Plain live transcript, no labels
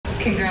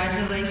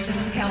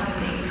Congratulations,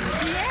 Kelsey.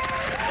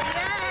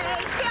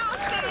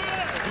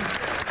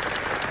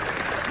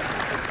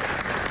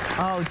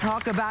 Oh,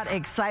 talk about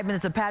excitement.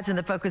 It's a pageant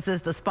that focuses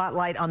the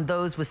spotlight on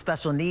those with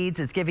special needs.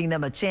 It's giving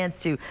them a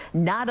chance to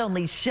not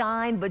only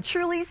shine, but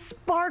truly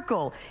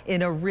sparkle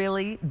in a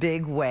really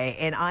big way.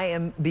 And I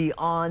am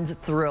beyond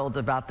thrilled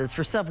about this.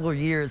 For several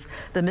years,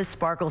 the Miss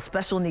Sparkle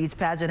Special Needs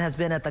Pageant has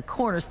been at the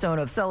cornerstone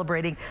of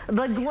celebrating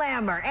the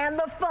glamour and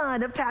the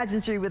fun of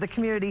pageantry with a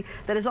community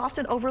that is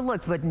often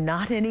overlooked, but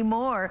not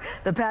anymore.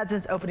 The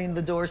pageant's opening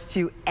the doors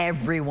to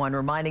everyone,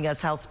 reminding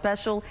us how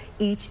special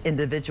each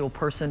individual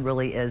person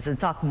really is. And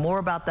talk more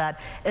about that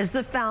as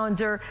the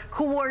founder,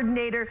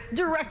 coordinator,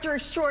 director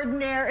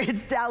extraordinaire.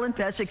 It's Dallyn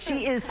Pasek.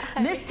 She is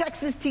Miss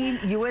Texas Team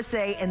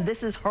USA, and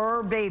this is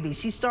her baby.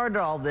 She started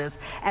all this,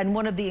 and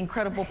one of the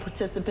incredible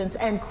participants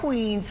and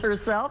queens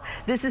herself.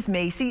 This is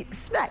Macy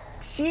Svec.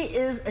 She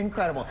is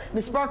incredible.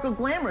 Miss Sparkle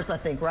Glamorous, I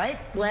think, right?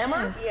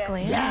 Glamour? Yes, yeah.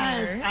 Glamour.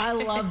 Yes, I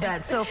love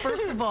that. So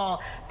first of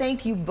all,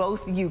 thank you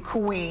both, you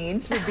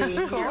queens, for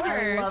being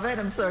here. I love it.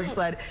 I'm so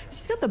excited.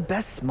 She's got the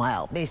best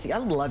smile. Macy, I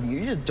love you.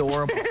 You're just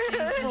adorable.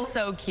 She's just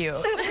so cute.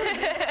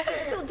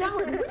 So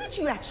Dallyn, when did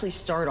you actually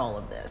start all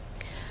of this?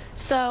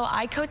 So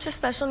I coach a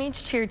special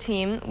needs cheer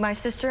team. My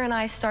sister and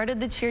I started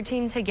the cheer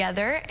team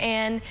together,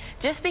 and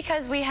just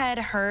because we had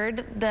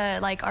heard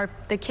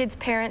the kids'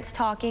 parents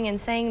talking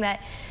and saying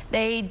that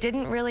they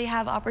didn't really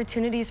have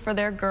opportunities for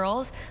their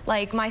girls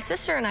like my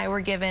sister and I were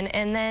given,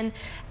 and then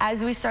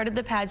as we started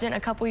the pageant a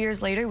couple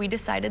years later, we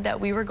decided that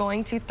we were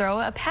going to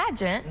throw a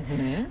pageant.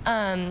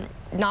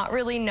 Not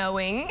really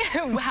knowing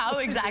how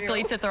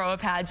exactly to throw a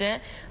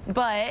pageant,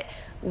 but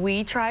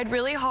we tried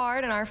really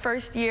hard. In our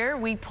first year,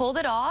 we pulled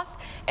it off,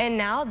 and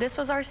now this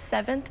was our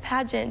 7th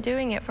pageant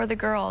doing it for the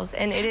girls,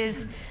 and it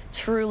is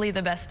truly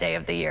the best day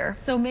of the year.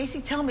 So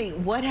Macy, tell me,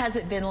 what has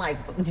it been like?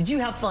 Did you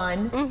have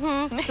fun?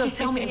 So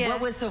tell me,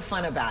 what was so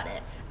fun about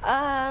it?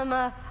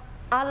 I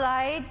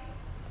like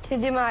to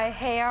do my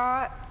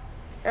hair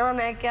and my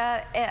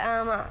makeup,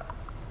 and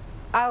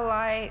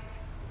I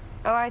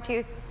like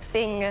to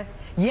sing.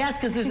 Yes,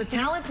 because there's a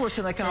talent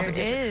portion of the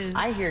competition. There is.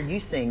 I hear you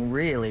sing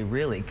really,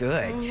 really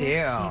good,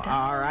 too.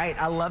 All right,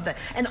 I love that.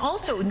 And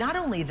also, not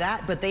only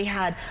that, but they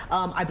had,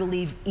 I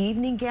believe,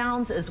 evening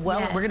gowns as well.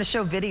 Yes. We're going to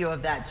show video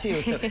of that,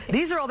 too. So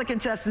these are all the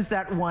contestants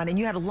that won, and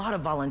you had a lot of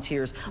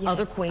volunteers,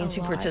 other queens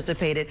who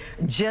participated,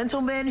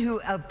 gentlemen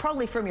who,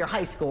 probably from your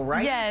high school,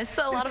 right? Yes,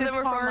 a lot of them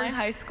were from my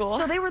high school.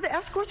 So they were the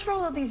escorts for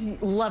all of these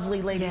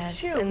lovely ladies,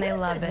 too. And they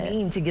love it. What does it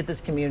mean to get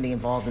this community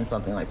involved in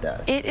something like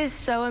this? It is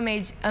so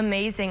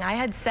amazing. I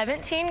had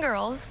 17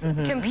 girls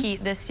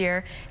compete this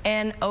year,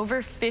 and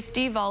over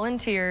 50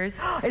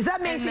 volunteers. Is that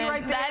Macy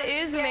right there? That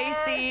is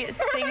Macy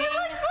singing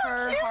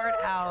her heart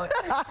out.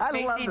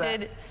 Macy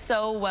did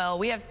so well.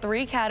 We have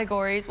 3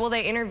 categories. Well,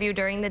 they interview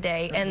during the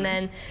day, and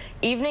then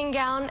evening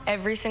gown,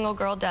 every single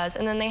girl does,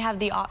 and then they have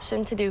the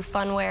option to do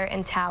fun wear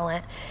and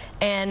talent.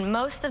 And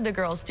most of the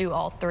girls do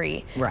all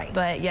 3. Right.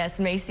 But yes,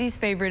 Macy's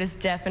favorite is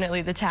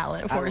definitely the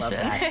talent portion.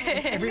 I love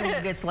that.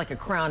 Everyone gets like a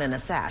crown and a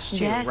sash, too,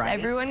 yes, right?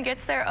 everyone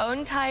gets their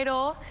own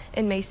title,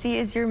 and Macy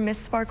is your Miss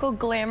Sparkle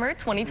Glamour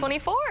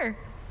 2024.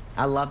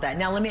 I love that.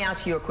 Now, let me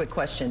ask you a quick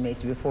question,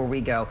 Macy, before we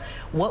go.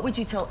 What would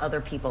you tell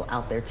other people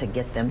out there to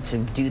get them to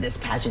do this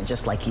pageant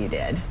just like you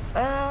did?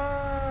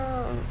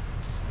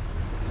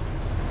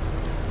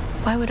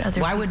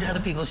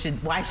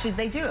 Why should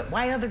they do it?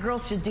 Why other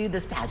girls should do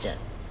this pageant?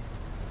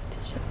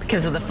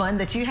 Because of the fun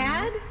that you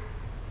had?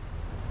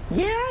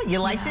 Yeah, you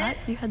liked it?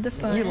 You had the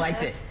fun. You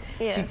liked it.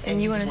 Yes.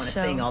 And you just want to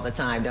sing all the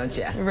time, don't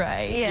you?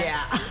 Right.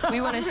 Yeah.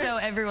 We want to show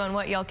everyone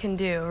what y'all can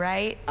do,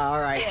 right?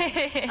 All right.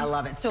 I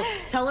love it. So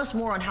tell us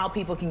more on how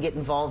people can get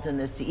involved in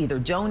this to either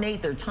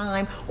donate their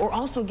time or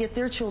also get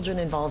their children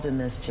involved in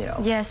this too.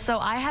 Yes, so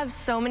I have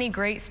so many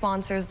great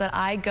sponsors that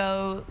I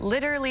go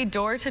literally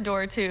door to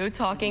door to,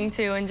 talking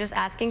to and just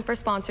asking for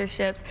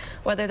sponsorships,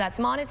 whether that's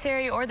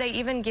monetary or they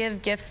even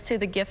give gifts to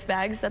the gift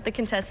bags that the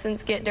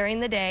contestants get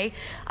during the day.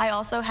 I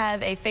also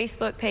have a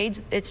Facebook page.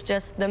 It's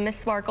just the Miss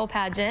Sparkle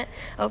Pageant.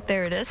 Oh,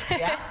 there it is.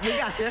 Yeah, we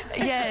got you.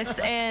 Yes,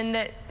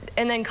 and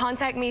then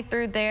contact me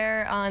through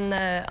there on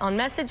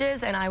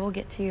messages, and I will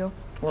get to you.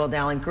 Well,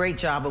 Dallyn, great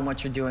job on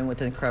what you're doing with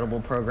the incredible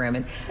program.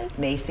 And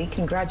Macy,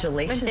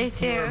 congratulations.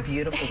 You're a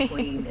beautiful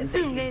queen, and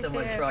thank you so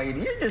much for all you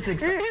do. You're just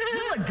excited.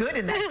 You look good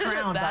in that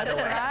crown, by the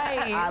way. That's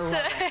right. I love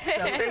it.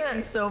 So thank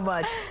you so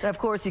much. And of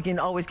course, you can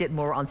always get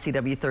more on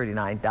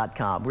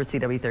CW39.com. We're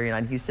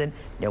CW39 Houston.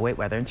 No wait,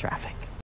 weather, and traffic.